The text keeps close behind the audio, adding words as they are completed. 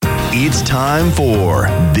It's time for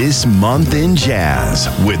This Month in Jazz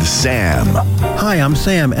with Sam. Hi, I'm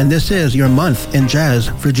Sam, and this is your Month in Jazz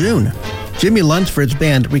for June. Jimmy Lunceford's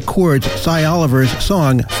band records Cy Oliver's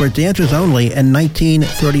song for Dancers Only in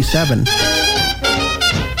 1937.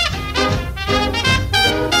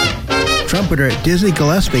 Trumpeter Dizzy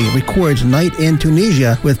Gillespie records Night in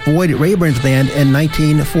Tunisia with Boyd Raeburn's band in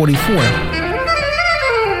 1944.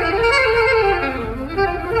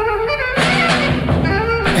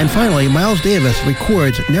 And finally, Miles Davis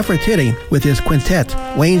records Nefertiti with his quintet,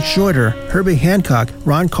 Wayne Shorter, Herbie Hancock,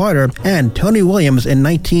 Ron Carter, and Tony Williams in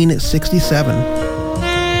 1967.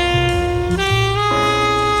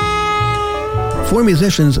 For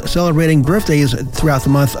musicians celebrating birthdays throughout the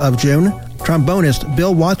month of June: trombonist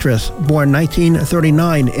Bill Watrous, born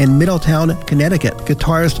 1939 in Middletown, Connecticut.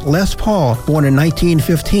 Guitarist Les Paul, born in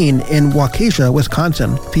 1915 in Waukesha,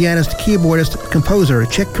 Wisconsin. Pianist, keyboardist, composer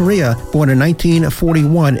Chick Corea, born in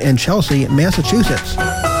 1941 in Chelsea, Massachusetts.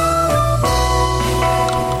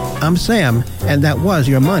 I'm Sam, and that was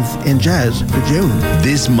your Month in Jazz for June.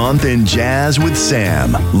 This Month in Jazz with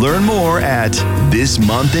Sam. Learn more at This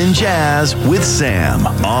Month in Jazz with Sam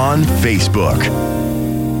on Facebook.